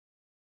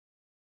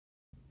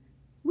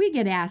We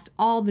get asked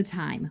all the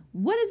time,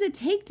 what does it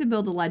take to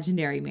build a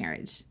legendary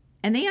marriage?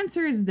 And the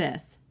answer is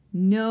this: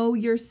 know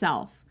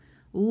yourself,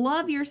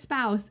 love your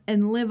spouse,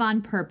 and live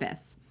on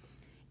purpose.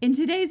 In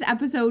today's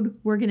episode,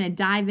 we're going to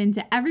dive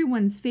into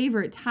everyone's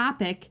favorite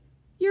topic,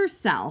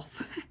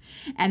 yourself,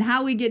 and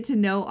how we get to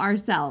know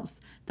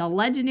ourselves. The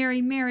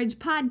Legendary Marriage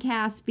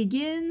Podcast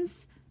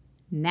begins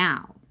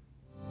now.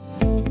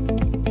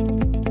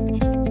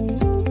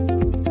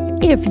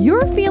 If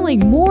you're feeling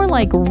more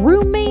like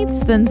roommates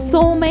than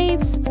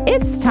soulmates,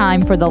 it's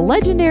time for the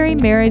Legendary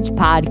Marriage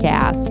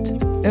Podcast.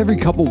 Every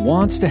couple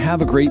wants to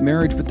have a great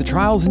marriage, but the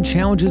trials and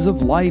challenges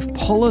of life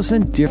pull us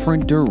in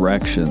different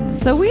directions.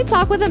 So we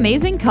talk with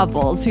amazing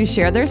couples who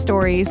share their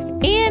stories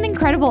and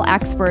incredible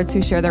experts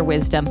who share their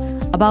wisdom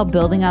about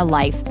building a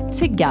life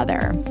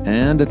together.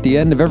 And at the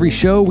end of every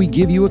show, we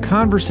give you a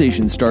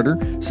conversation starter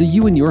so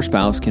you and your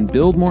spouse can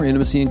build more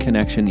intimacy and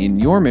connection in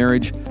your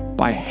marriage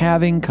by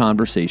having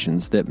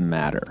conversations that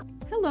matter.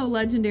 Hello,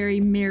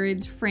 Legendary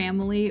Marriage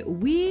family.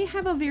 We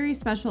have a very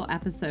special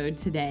episode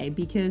today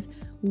because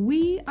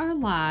we are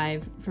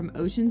live from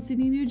Ocean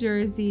City, New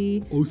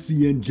Jersey.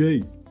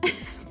 OCNJ.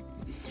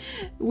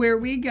 Where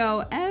we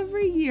go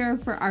every year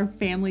for our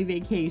family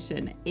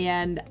vacation.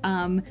 And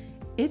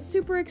it's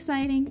super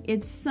exciting.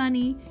 It's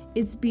sunny.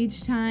 It's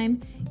beach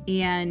time.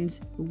 And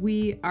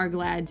we are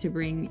glad to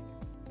bring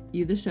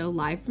you the show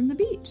live from the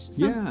beach.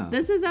 So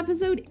This is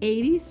episode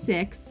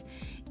 86.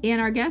 And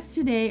our guests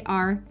today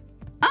are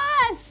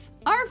us,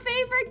 our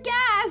favorite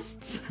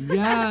guests.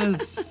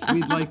 Yes,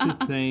 we'd like to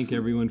thank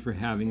everyone for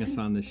having us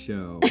on the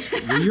show.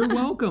 Well, you're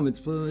welcome. It's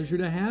a pleasure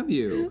to have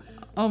you.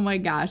 Oh my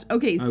gosh.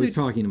 Okay. I was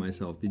talking to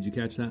myself. Did you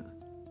catch that?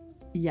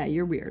 Yeah,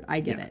 you're weird. I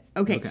get it.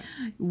 Okay.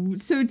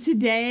 So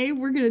today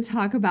we're going to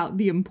talk about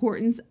the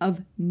importance of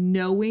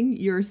knowing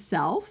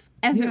yourself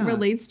as it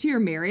relates to your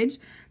marriage.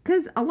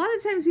 Because a lot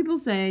of times people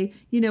say,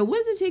 what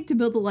does it take to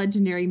build a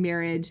legendary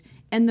marriage?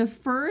 And the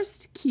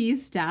first key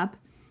step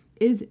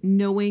is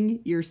knowing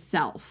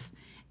yourself.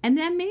 And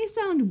that may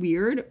sound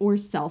weird or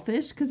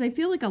selfish because I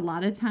feel like a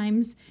lot of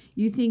times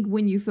you think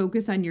when you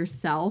focus on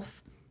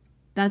yourself,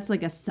 that's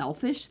like a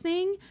selfish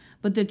thing.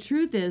 But the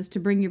truth is, to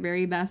bring your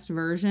very best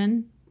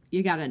version,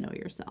 you got to know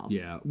yourself.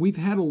 Yeah, we've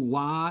had a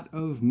lot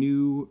of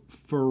new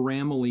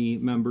family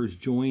members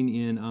join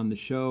in on the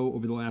show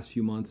over the last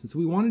few months. And so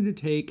we wanted to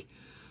take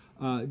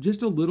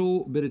just a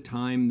little bit of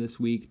time this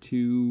week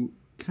to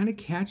kind of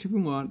catch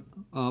everyone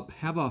up,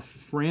 have a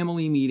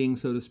family meeting,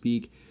 so to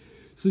speak,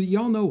 so that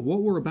y'all know what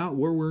we're about,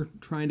 where we're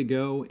trying to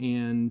go,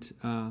 and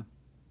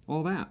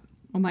all that.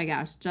 Oh my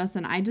gosh,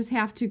 Justin, I just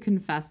have to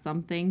confess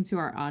something to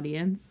our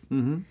audience.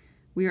 Mm-hmm.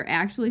 We are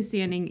actually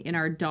standing in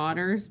our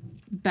daughter's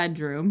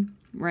bedroom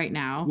right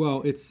now.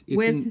 Well, it's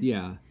with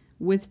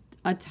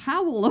a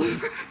towel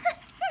over her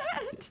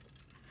head.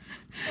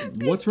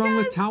 What's wrong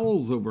with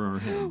towels over our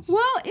heads?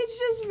 Well, it's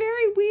just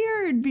very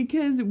weird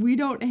because we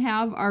don't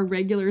have our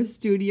regular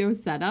studio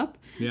setup.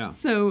 Yeah.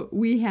 So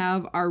we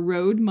have our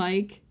Rode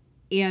mic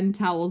and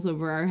towels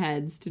over our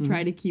heads to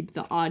try to keep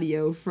the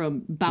audio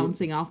from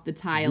bouncing off the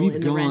tile in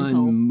the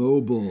rental. We've gone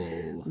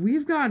mobile.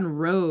 We've gone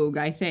rogue,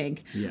 I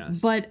think. Yes.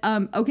 But,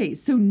 okay,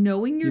 so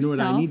knowing yourself... You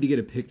know what? I need to get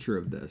a picture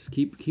of this.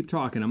 Keep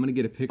talking. I'm going to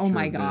get a picture of this. Oh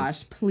my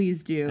gosh,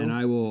 please do. And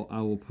I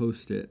will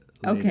post it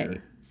later. Okay.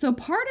 So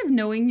part of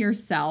knowing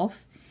yourself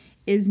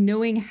is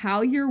knowing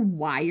how you're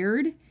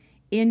wired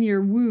and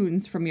your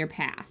wounds from your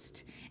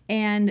past.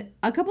 And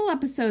a couple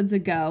episodes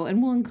ago,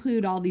 and we'll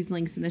include all these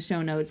links in the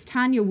show notes,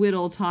 Tanya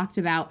Whittle talked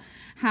about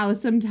how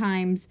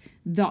sometimes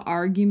the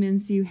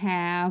arguments you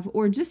have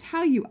or just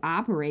how you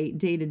operate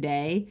day to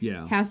day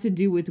has to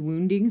do with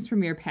woundings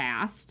from your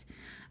past.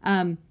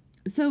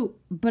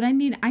 But I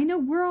mean, I know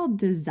we're all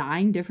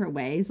designed different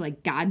ways.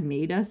 Like God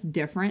made us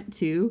different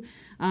too.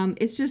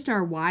 It's just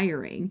our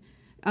wiring.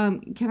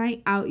 Can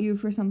I out you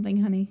for something,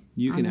 honey?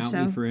 You can out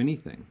me for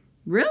anything.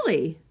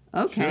 Really?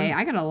 Okay, sure.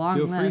 I got a long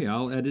list. Feel free.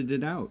 I'll edit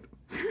it out.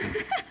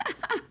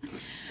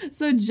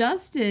 So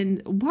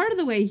Justin, part of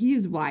the way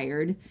he's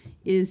wired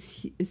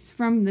is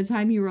from the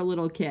time you were a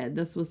little kid.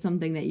 This was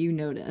something that you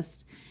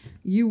noticed.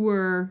 You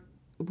were,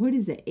 what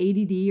is it,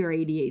 ADD or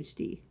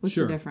ADHD? What's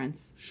the difference?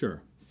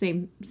 Sure.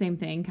 Same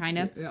thing, kind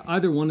of?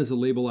 Either one is a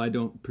label I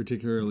don't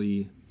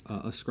particularly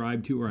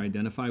ascribe to or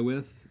identify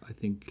with, I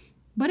think.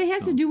 But it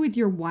has to do with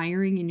your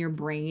wiring in your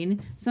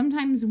brain.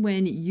 Sometimes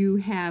when you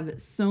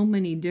have so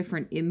many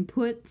different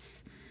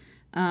inputs,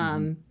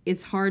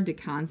 it's hard to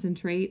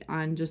concentrate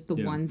on just the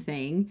one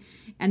thing.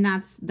 And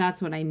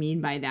that's what I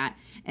mean by that.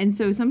 And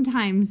so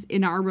sometimes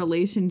in our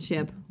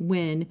relationship,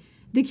 when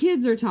the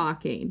kids are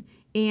talking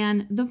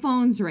and the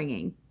phone's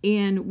ringing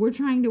and we're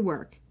trying to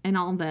work and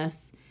all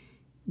this,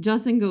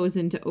 Justin goes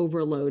into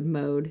overload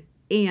mode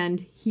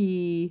and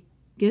he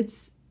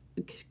gets,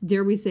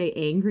 dare we say,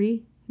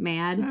 angry?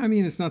 Mad? I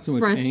mean, it's not so much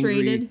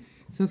frustrated. Angry.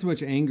 It's not so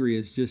much angry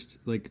as just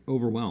like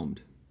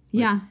overwhelmed.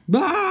 Yeah.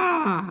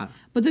 Bah!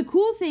 But the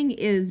cool thing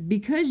is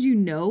because you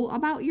know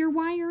about your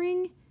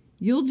wiring,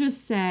 you'll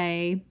just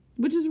say,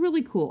 which is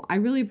really cool. I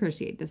really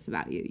appreciate this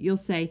about you. You'll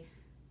say,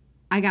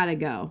 I gotta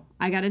go.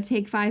 I gotta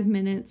take 5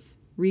 minutes,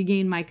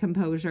 regain my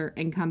composure,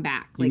 and come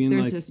back. You Like, mean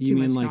there's like just you too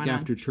mean much like going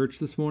after church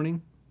this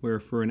morning, where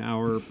for an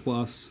hour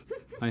plus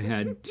I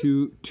had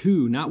two,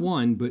 not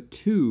one, but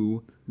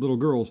two little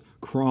girls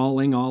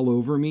crawling all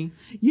over me?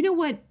 You know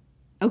what?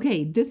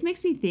 Okay, this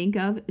makes me think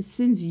of,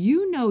 since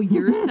you know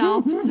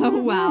yourself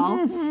so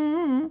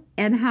well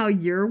and how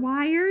you're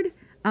wired,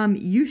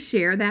 you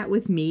share that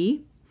with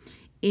me.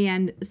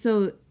 And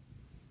so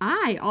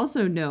I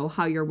also know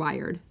how you're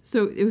wired.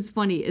 So it was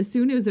funny. As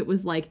soon as it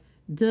was like,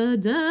 duh,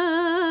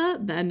 duh,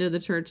 the end of the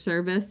church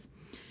service,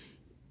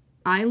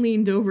 I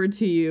leaned over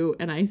to you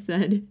and I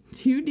said,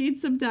 do you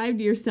need some time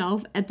to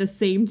yourself? At the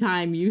same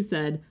time, you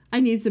said, I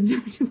need some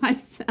time to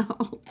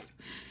myself.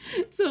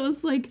 So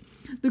it's like,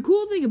 the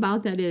cool thing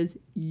about that is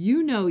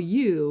you know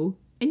you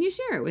and you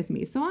share it with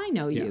me. So I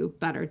know you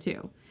better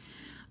too.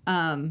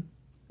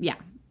 Yeah.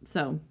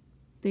 So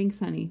thanks,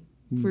 honey,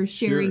 for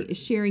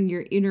sharing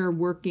your inner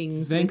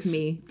workings with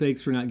me.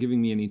 Thanks for not giving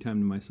me any time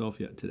to myself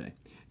yet today.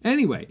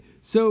 Anyway,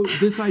 so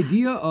this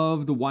idea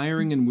of the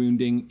wiring and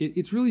wounding,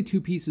 it's really two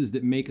pieces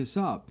that make us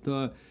up.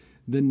 The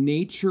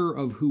nature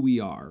of who we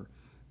are.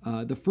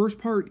 The first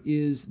part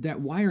is that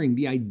wiring,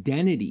 the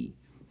identity.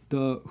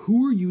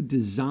 Who are you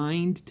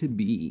designed to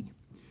be?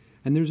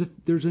 And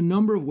there's a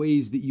number of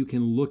ways that you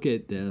can look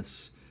at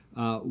this.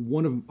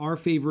 One of our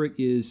favorite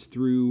is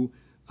through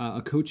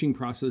a coaching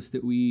process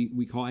that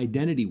we call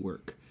identity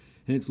work.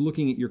 And it's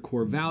looking at your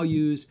core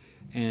values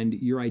and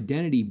your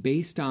identity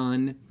based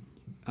on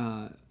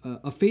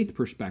a faith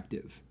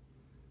perspective.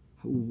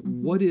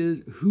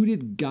 Who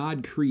did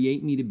God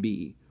create me to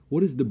be?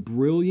 What is the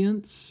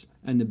brilliance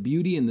and the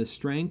beauty and the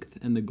strength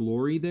and the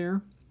glory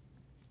there?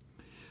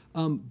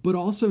 But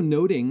also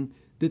noting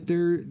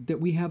that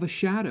we have a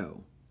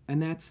shadow,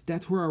 and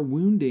that's where our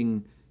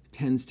wounding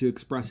tends to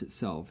express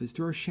itself. Is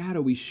through our shadow.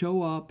 We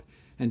show up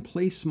and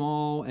play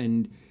small,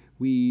 and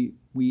we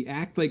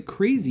act like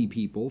crazy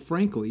people,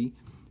 frankly,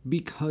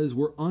 because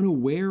we're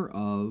unaware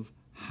of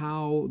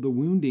how the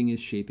wounding is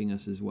shaping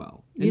us as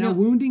well. And now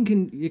wounding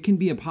can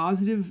be a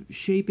positive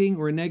shaping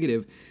or a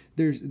negative.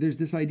 There's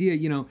this idea,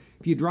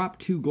 if you drop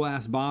two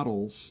glass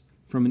bottles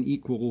from an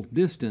equal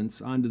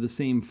distance onto the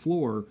same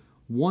floor,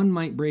 one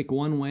might break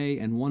one way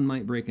and one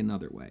might break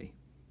another way.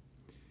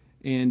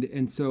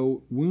 And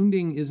so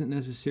wounding isn't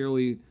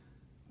necessarily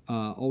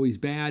always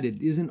bad.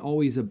 It isn't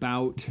always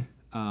about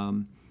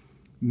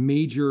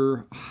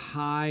major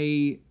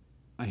I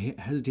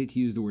hesitate to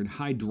use the word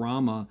high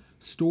drama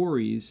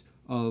stories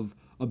of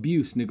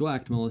abuse,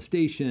 neglect,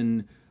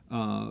 molestation,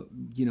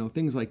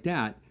 things like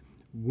that.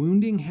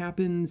 Wounding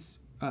happens,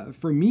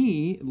 for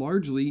me,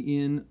 largely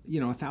in,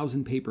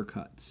 1,000 paper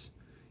cuts.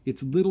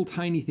 It's little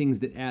tiny things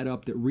that add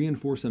up that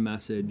reinforce a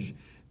message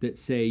that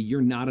say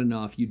you're not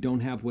enough, you don't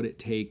have what it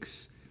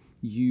takes,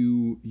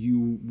 you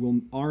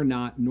are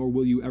not, nor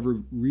will you ever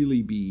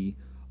really be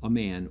a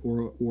man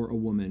or a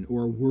woman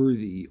or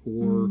worthy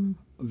or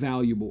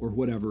valuable or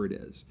whatever it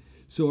is.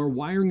 So our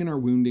wiring and our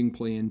wounding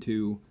play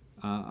into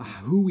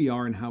who we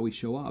are and how we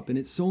show up. And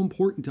it's so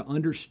important to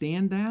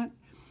understand that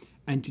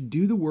and to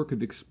do the work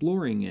of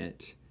exploring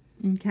it.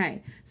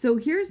 Okay. So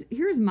here's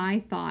my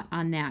thought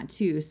on that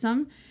too.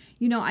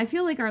 I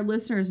feel like our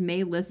listeners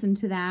may listen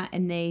to that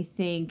and they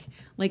think,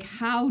 like,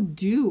 how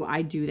do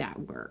I do that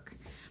work?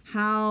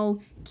 How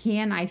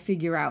can I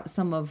figure out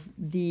some of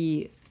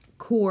the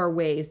core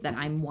ways that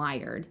I'm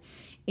wired?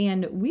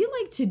 And we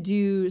like to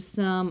do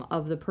some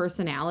of the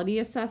personality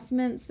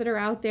assessments that are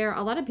out there.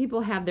 A lot of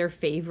people have their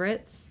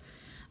favorites.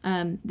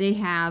 They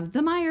have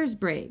the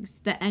Myers-Briggs,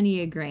 the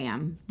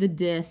Enneagram, the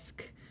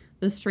DISC,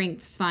 the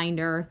Strengths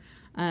Finder,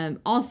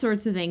 all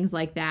sorts of things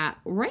like that.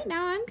 Right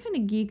now, I'm kind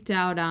of geeked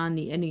out on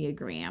the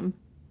Enneagram.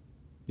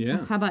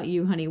 Yeah. How about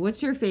you, honey?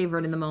 What's your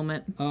favorite in the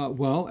moment?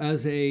 Well,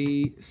 as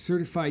a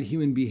certified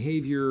human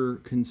behavior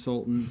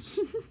consultant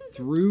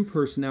through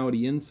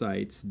Personality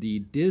Insights, the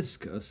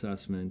DISC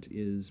assessment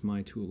is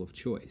my tool of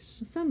choice.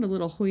 You sound a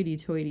little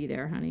hoity-toity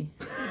there, honey.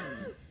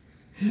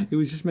 It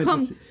was just meant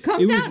to...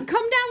 Come down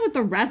with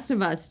the rest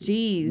of us,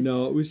 jeez.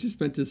 No, it was just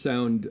meant to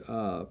sound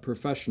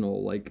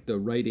professional, like the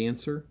right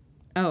answer.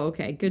 Oh,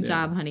 okay. Good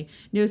job, honey.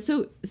 No,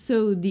 so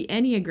the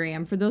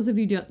Enneagram, for those of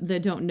you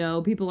that don't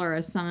know, people are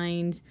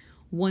assigned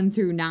 1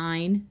 through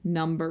 9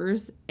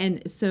 numbers.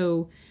 And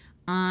so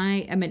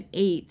I am an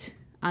 8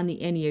 on the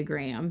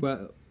Enneagram.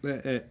 Well,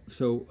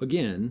 so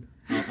again,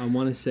 I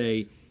want to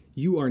say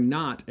you are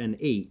not an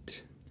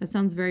 8. That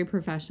sounds very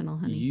professional,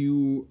 honey.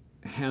 You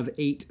have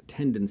 8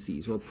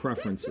 tendencies or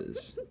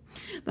preferences.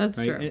 That's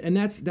right? true. And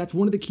that's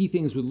one of the key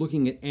things with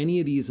looking at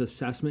any of these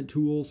assessment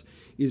tools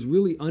is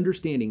really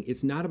understanding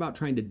it's not about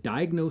trying to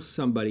diagnose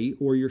somebody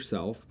or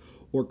yourself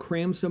or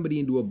cram somebody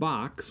into a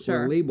box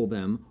or label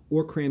them,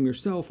 or cram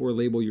yourself or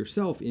label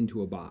yourself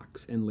into a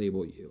box and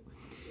label you.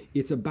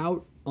 It's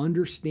about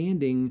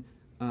understanding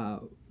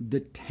the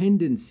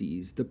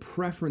tendencies, the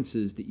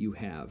preferences that you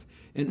have.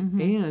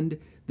 And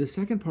the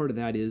second part of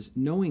that is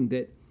knowing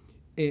that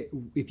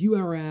if you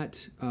are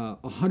at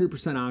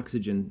 100%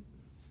 oxygen,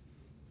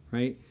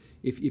 right?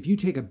 If you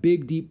take a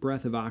big, deep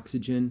breath of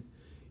oxygen,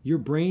 Your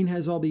brain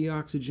has all the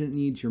oxygen it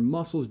needs, your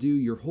muscles do,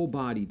 your whole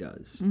body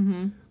does.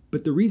 Mm-hmm.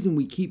 But the reason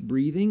we keep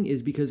breathing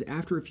is because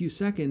after a few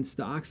seconds,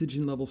 the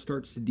oxygen level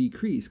starts to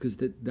decrease because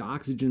the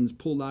oxygen's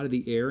pulled out of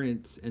the air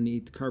and the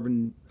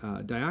carbon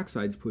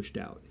dioxide's pushed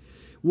out.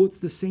 Well, it's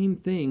the same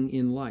thing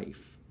in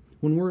life.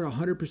 When we're at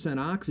 100%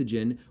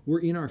 oxygen, we're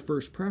in our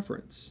first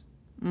preference.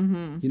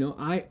 Mm-hmm. You know,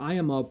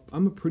 I'm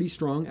a pretty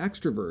strong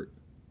extrovert.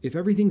 If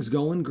everything's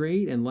going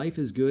great and life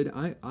is good,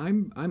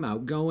 I'm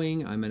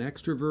outgoing. I'm an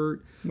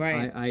extrovert.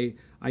 Right.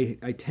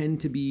 I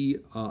tend to be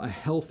a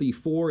healthy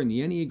 4 in the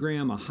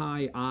Enneagram, a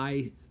high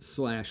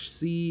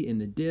I/C in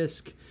the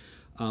DISC.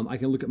 I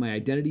can look at my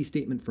identity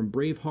statement from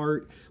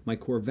Braveheart, my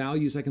core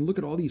values. I can look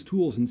at all these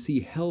tools and see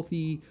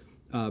healthy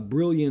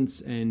brilliance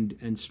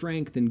and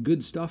strength and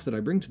good stuff that I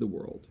bring to the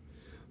world.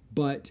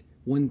 But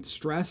when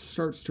stress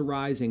starts to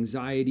rise,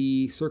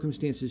 anxiety,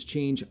 circumstances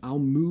change, I'll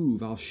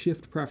move, I'll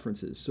shift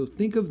preferences. So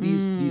think of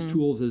these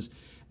tools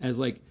as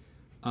like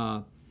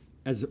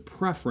as a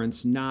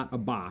preference, not a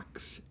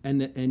box,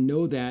 and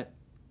know that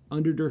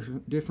under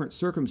different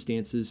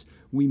circumstances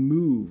we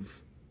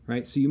move,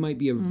 right? So you might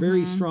be a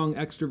very strong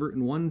extrovert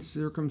in one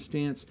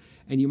circumstance,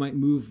 and you might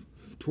move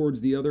towards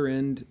the other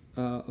end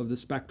of the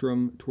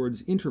spectrum,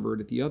 towards introvert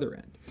at the other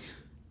end.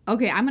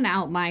 Okay, I'm going to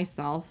out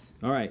myself.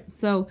 All right.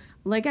 So,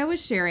 like I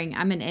was sharing,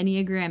 I'm an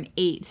Enneagram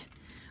 8,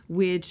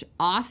 which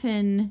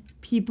often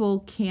people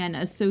can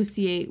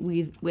associate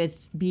with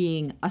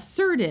being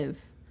assertive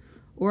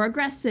or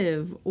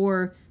aggressive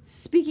or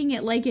speaking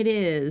it like it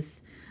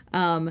is.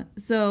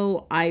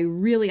 So I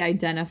really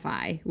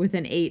identify with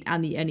an 8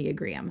 on the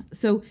Enneagram.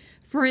 So,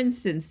 for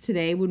instance,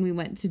 today when we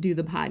went to do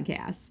the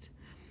podcast,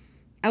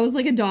 I was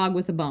like a dog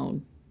with a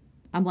bone.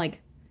 I'm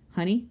like,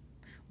 honey,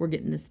 we're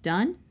getting this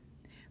done.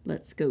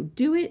 Let's go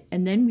do it,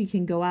 and then we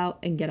can go out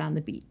and get on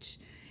the beach.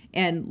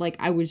 And like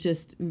I was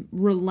just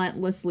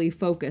relentlessly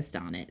focused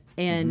on it,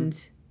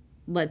 and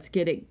let's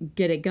get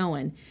it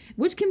going,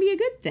 which can be a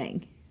good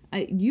thing.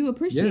 You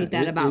appreciate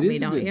that about me,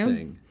 don't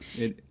you?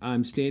 Thing.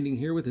 I'm standing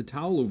here with a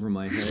towel over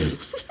my head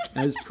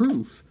as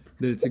proof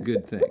that it's a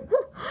good thing.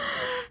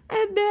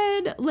 And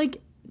then,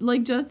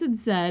 like Justin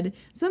said,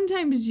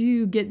 sometimes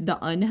you get the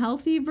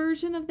unhealthy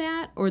version of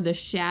that, or the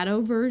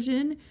shadow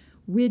version,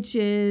 which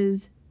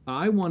is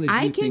I want to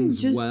do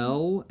things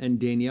well, and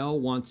Danielle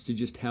wants to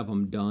just have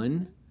them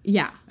done.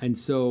 Yeah. And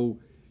so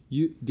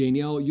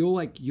Danielle,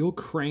 you'll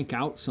crank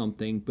out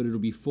something, but it'll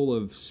be full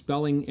of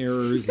spelling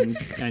errors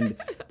and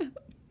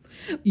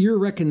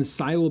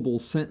irreconcilable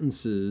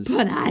sentences.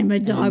 But I'm a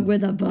dog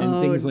with a bone.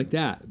 And things like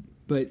that.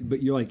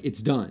 But you're like,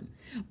 it's done.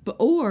 But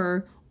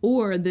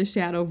or the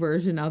shadow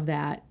version of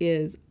that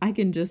is I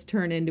can just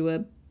turn into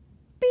a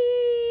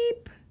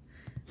beep.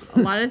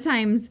 A lot of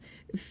times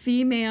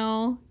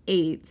female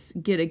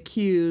 8s get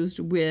accused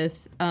with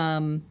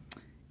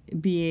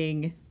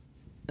being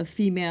a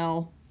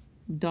female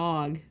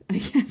dog, I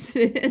guess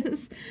it is,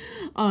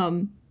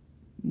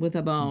 with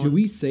a bone. Do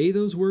we say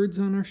those words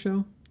on our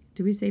show?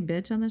 Do we say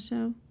bitch on the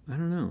show? I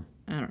don't know.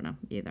 I don't know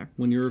either.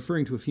 When you're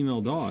referring to a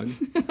female dog,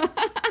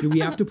 do we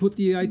have to put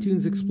the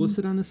iTunes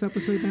explicit on this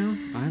episode now?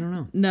 I don't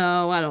know.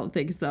 No, I don't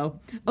think so.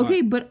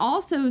 Okay, but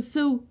also,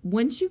 so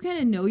once you kind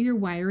of know your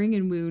wiring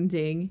and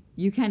wounding,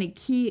 you kind of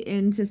key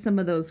into some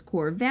of those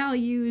core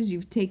values,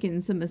 you've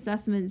taken some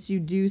assessments, you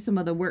do some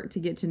of the work to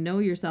get to know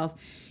yourself,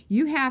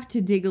 you have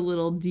to dig a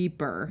little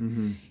deeper.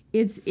 Mm-hmm.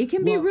 It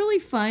can be really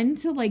fun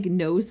to like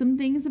know some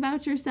things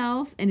about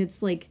yourself, and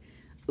it's like,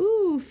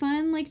 ooh,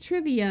 fun like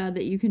trivia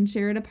that you can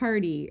share at a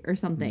party or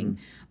something.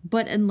 Mm-hmm.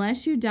 But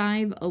unless you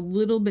dive a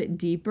little bit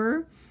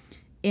deeper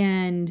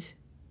and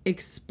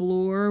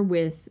explore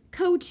with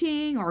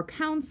coaching or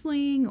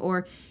counseling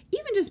or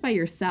even just by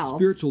yourself,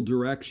 spiritual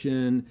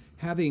direction,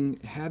 having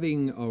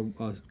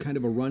a kind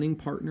of a running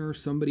partner,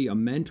 somebody, a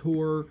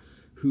mentor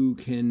who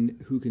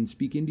can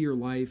speak into your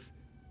life,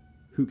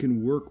 who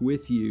can work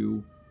with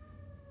you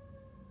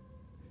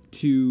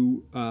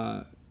to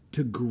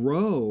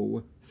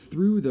grow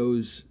through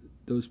those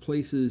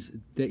places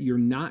that you're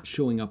not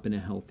showing up in a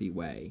healthy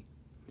way.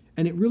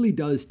 And it really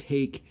does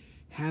take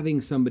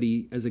having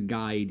somebody as a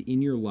guide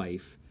in your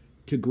life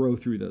to grow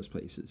through those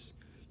places.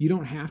 You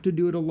don't have to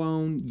do it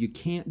alone. You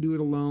can't do it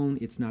alone.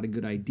 It's not a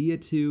good idea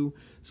to.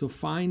 So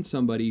find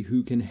somebody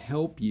who can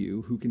help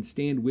you, who can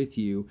stand with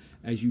you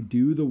as you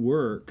do the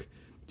work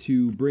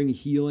to bring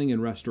healing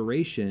and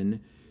restoration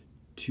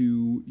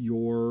to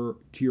your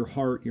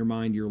heart, your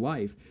mind, your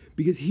life.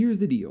 Because here's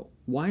the deal.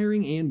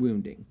 Wiring and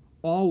wounding,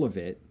 all of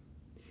it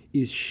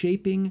is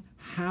shaping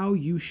how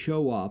you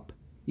show up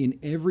in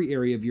every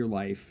area of your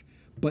life.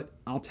 But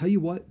I'll tell you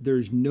what,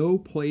 there's no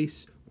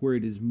place where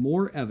it is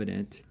more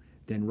evident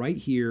than right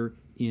here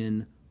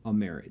in a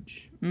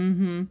marriage.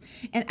 Mm-hmm.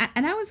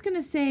 And I was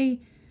gonna say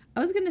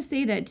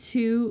that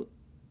too,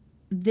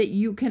 that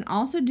you can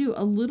also do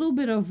a little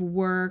bit of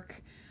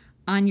work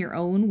on your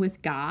own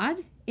with God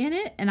in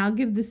it. And I'll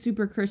give the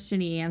super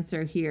Christian-y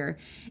answer here.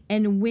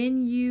 And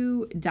when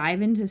you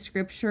dive into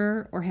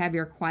scripture or have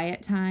your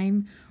quiet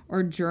time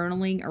or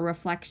journaling or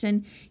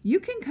reflection, you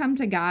can come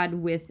to God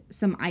with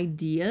some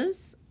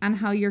ideas on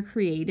how you're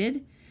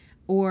created.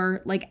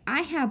 Or like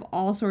I have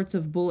all sorts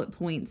of bullet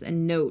points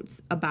and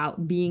notes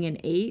about being an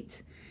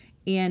 8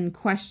 and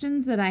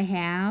questions that I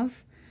have,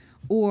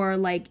 or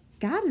like,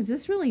 God, is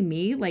this really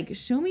me? Like,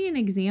 show me an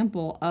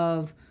example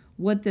of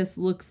what this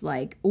looks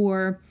like,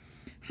 or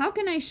how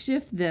can I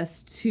shift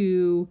this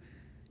to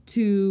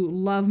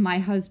love my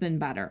husband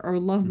better or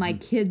love my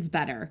kids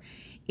better?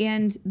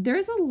 And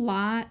there's a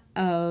lot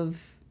of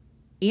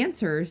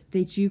answers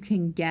that you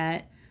can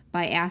get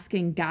by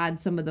asking God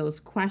some of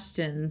those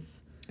questions.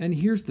 And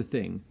here's the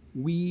thing.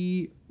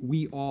 We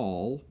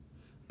all,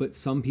 but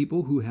some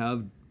people who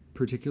have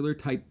particular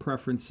type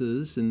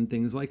preferences and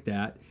things like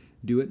that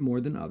do it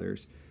more than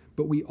others.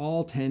 But we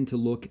all tend to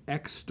look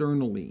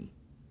externally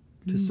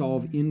to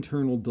solve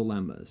internal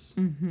dilemmas.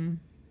 And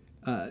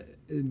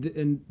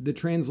the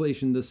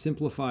translation, the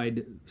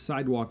simplified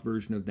sidewalk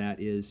version of that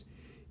is,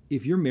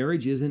 if your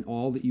marriage isn't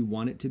all that you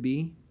want it to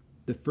be,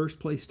 the first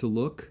place to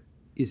look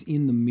is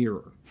in the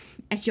mirror.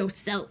 At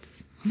yourself.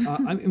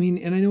 I mean,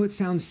 and I know it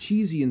sounds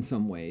cheesy in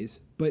some ways,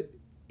 but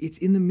it's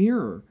in the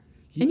mirror.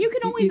 And you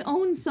can always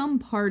own some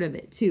part of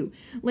it too.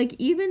 Like,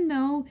 even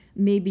though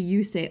maybe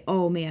you say,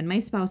 oh man, my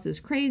spouse is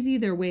crazy,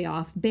 they're way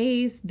off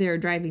base, they're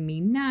driving me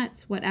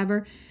nuts,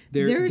 whatever.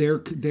 They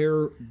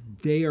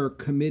are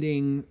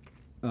committing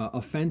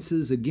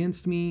offenses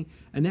against me,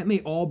 and that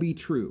may all be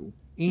true.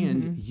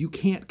 And you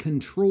can't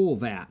control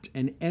that.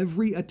 And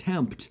every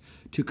attempt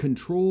to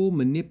control,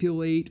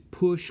 manipulate,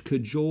 push,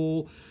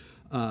 cajole,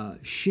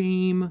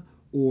 shame,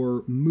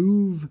 or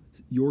move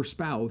your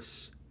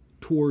spouse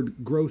toward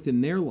growth in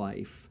their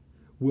life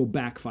will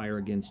backfire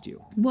against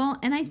you. Well,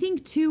 and I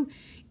think too,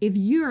 if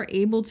you are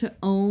able to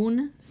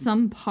own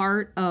some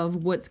part of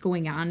what's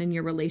going on in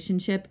your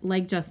relationship,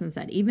 like Justin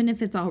said, even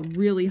if it's a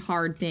really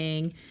hard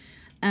thing,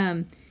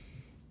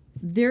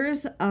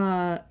 there's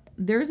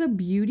a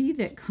beauty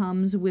that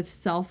comes with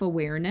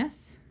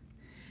self-awareness.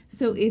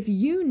 So if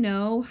you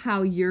know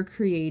how you're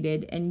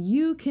created and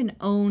you can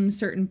own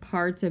certain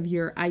parts of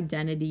your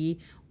identity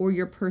or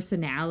your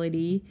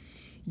personality,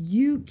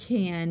 you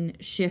can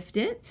shift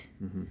it.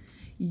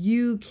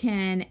 You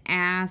can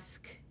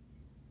ask,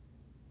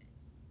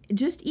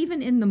 just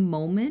even in the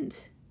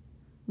moment,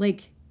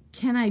 like,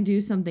 can I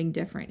do something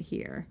different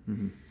here?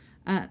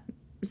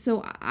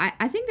 So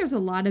I think there's a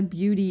lot of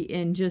beauty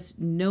in just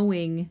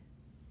knowing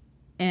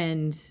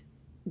and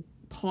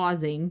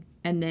pausing,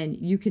 and then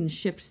you can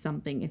shift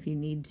something if you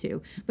need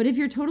to. But if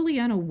you're totally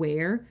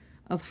unaware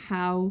of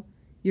how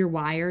you're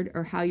wired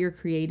or how you're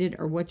created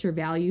or what your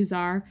values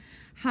are,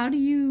 how do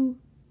you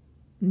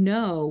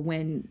know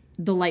when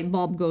the light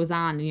bulb goes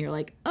on and you're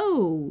like,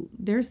 oh,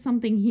 there's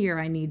something here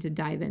I need to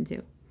dive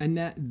into? And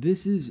that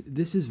this is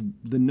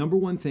the number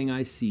one thing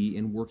I see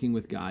in working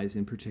with guys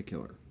in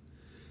particular.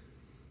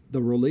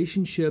 The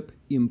relationship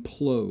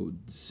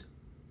implodes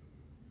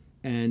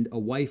and a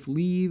wife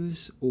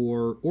leaves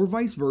or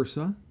vice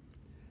versa,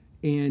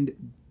 and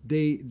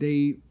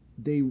they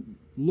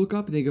look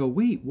up and they go,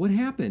 wait, what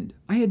happened?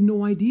 I had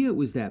no idea it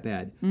was that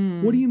bad.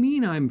 What do you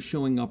mean I'm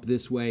showing up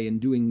this way and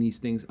doing these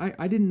things?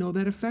 I didn't know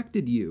that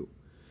affected you.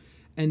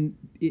 And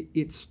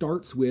it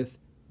starts with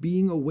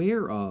being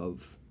aware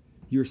of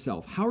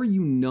yourself. How are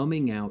you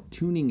numbing out,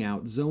 tuning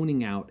out,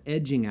 zoning out,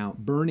 edging out,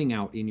 burning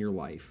out in your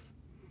life?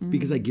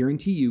 Because I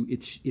guarantee you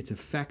it's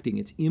affecting,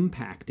 it's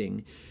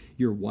impacting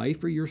your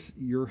wife or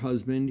your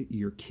husband,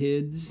 your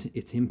kids.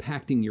 It's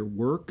impacting your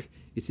work.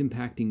 It's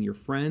impacting your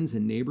friends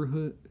and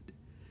neighborhood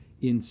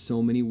in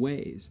so many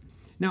ways.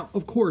 Now,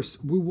 of course,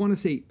 we want to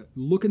say,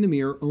 look in the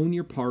mirror, own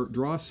your part,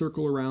 draw a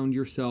circle around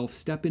yourself,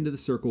 step into the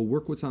circle,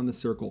 work what's on the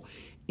circle.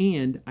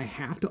 And I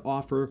have to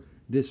offer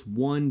this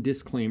one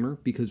disclaimer,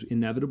 because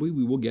inevitably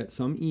we will get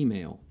some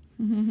email.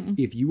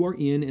 If you are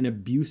in an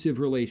abusive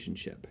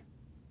relationship,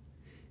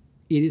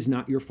 it is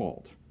not your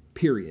fault,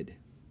 period.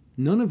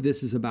 None of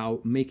this is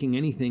about making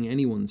anything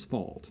anyone's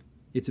fault.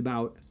 It's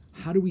about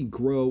how do we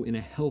grow in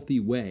a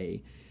healthy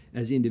way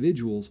as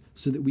individuals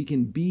so that we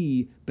can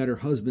be better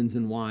husbands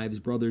and wives,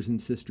 brothers and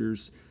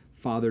sisters,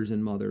 fathers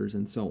and mothers,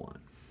 and so on.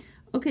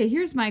 Okay,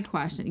 here's my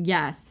question.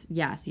 Yes,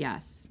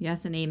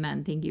 and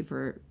amen. Thank you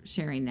for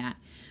sharing that.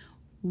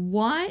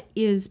 What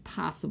is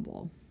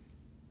possible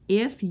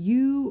if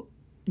you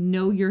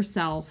know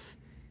yourself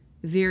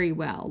very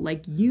well,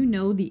 like you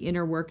know the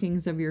inner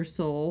workings of your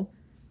soul?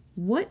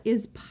 What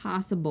is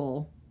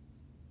possible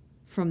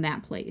from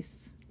that place?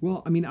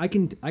 Well, I mean, I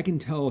can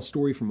tell a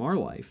story from our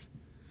life.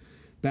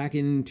 Back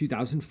in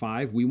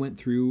 2005, we went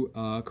through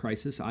a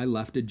crisis. I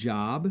left a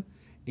job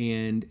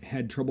and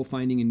had trouble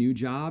finding a new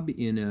job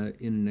in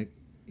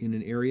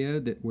an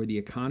area where the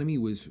economy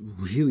was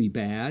really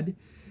bad,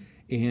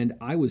 and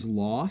I was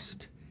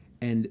lost.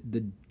 And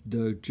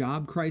the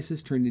job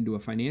crisis turned into a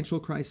financial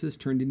crisis,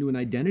 turned into an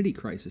identity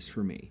crisis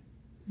for me.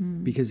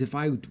 Because if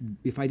I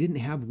didn't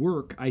have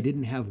work, I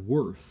didn't have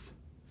worth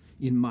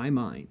in my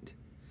mind.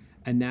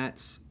 And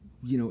that's,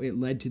 it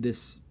led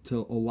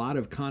to a lot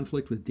of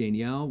conflict with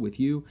Danielle, with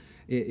you.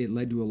 It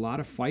led to a lot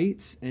of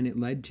fights, and it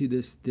led to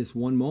this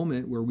one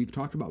moment where we've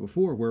talked about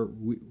before, where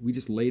we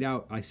just laid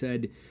out. I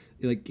said,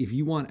 like, if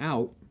you want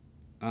out,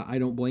 I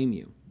don't blame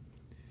you.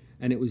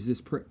 And it was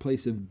this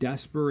place of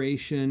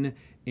desperation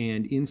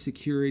and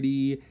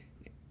insecurity.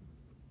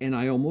 And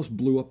I almost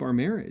blew up our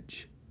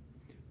marriage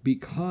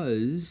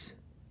because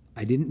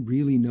I didn't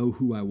really know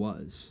who I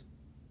was.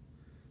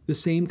 The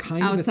same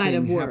kind of a Outside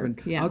thing of work,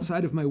 happened yeah.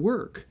 outside of my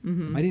work.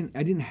 Mm-hmm.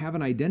 I didn't have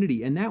an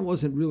identity, and that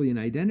wasn't really an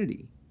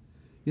identity.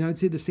 I'd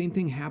say the same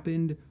thing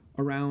happened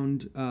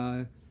around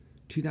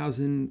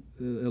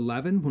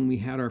 2011 when we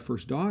had our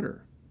first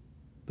daughter.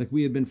 Like,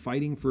 we had been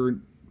fighting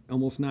for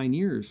almost 9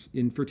 years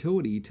in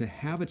fertility to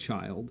have a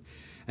child,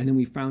 and then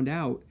we found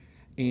out,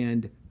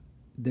 and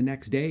the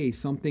next day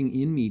something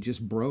in me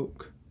just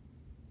broke.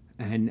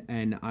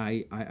 And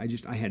I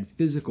had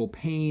physical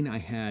pain.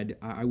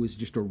 I was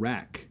just a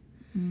wreck.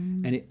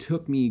 And it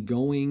took me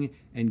going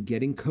and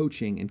getting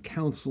coaching and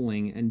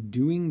counseling and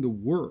doing the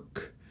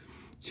work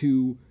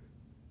to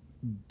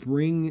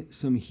bring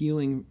some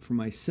healing for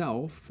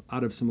myself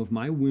out of some of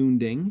my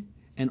wounding,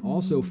 and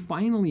also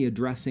finally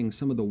addressing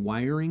some of the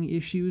wiring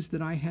issues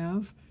that I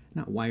have.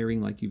 Not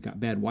wiring like you've got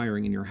bad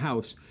wiring in your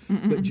house,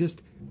 but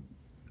just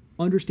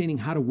understanding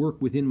how to work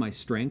within my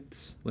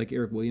strengths, like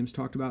Eric Williams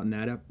talked about in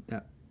that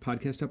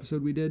podcast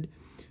episode we did.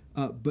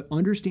 But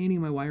understanding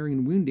my wiring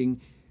and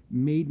wounding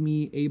made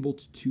me able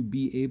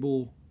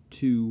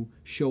to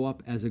show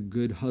up as a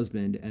good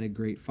husband and a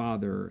great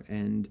father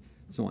and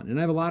so on. And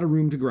I have a lot of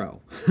room to grow.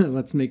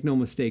 Let's make no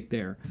mistake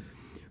there.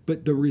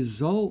 But the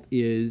result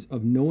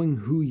of knowing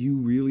who you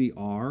really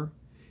are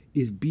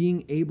is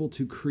being able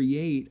to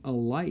create a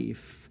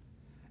life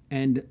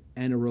and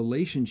a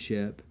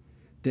relationship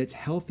that's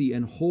healthy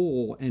and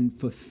whole and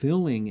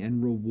fulfilling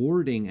and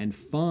rewarding and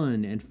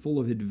fun and full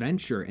of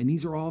adventure. And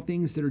these are all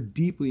things that are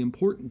deeply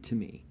important to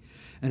me.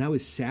 And I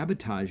was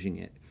sabotaging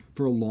it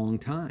for a long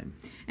time.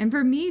 And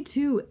for me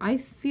too, I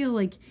feel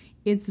like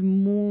it's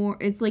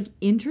like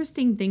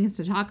interesting things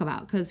to talk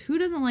about, because who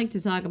doesn't like to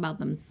talk about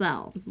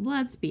themselves?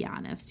 Let's be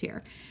honest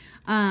here.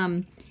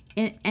 And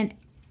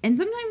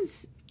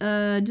sometimes,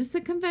 just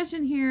a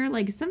confession here,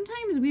 like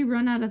sometimes we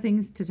run out of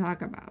things to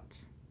talk about.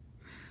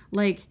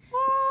 Like,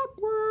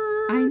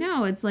 Awkward. I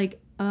know, it's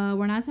like,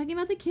 we're not talking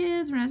about the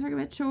kids, we're not talking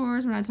about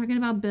chores, we're not talking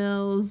about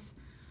bills.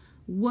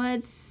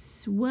 What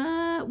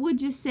would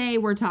you say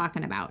we're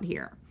talking about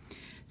here?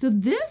 So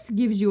this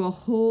gives you a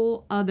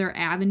whole other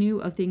avenue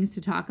of things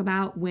to talk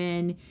about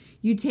when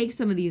you take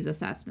some of these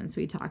assessments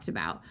we talked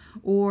about,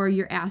 or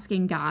you're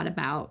asking God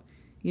about,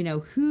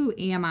 who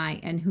am I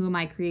and who am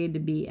I created to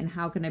be and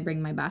how can I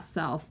bring my best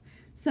self?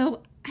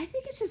 So I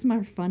think it's just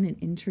more fun and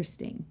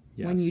interesting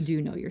when you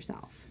do know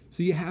yourself.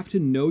 So you have to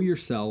know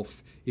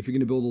yourself if you're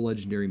going to build a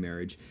legendary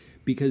marriage,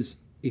 because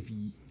if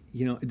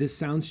this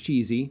sounds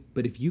cheesy,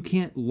 but if you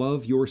can't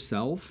love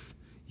yourself,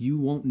 you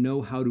won't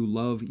know how to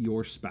love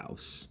your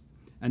spouse.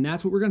 And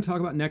that's what we're going to talk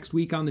about next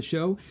week on the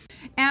show.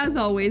 As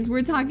always,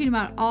 we're talking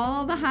about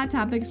all the hot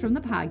topics from the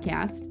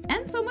podcast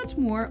and so much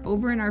more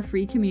over in our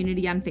free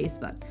community on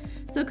Facebook.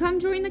 So come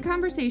join the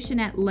conversation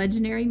at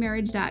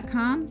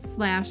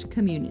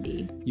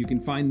legendarymarriage.com/community. You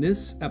can find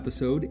this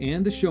episode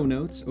and the show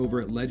notes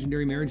over at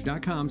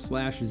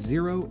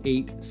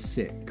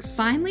legendarymarriage.com/086.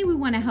 Finally, we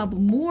want to help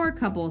more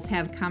couples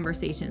have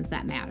conversations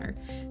that matter.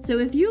 So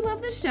if you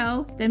love the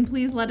show, then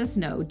please let us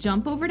know.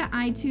 Jump over to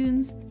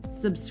iTunes,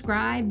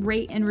 subscribe,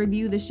 rate, and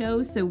review the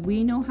show so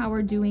we know how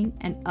we're doing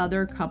and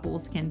other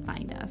couples can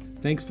find us.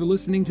 Thanks for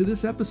listening to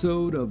this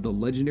episode of the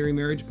Legendary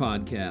Marriage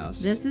Podcast.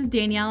 This is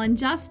Danielle and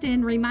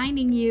Justin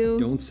reminding you,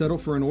 don't settle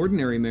for an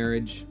ordinary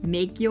marriage.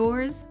 make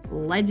yours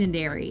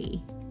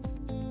legendary.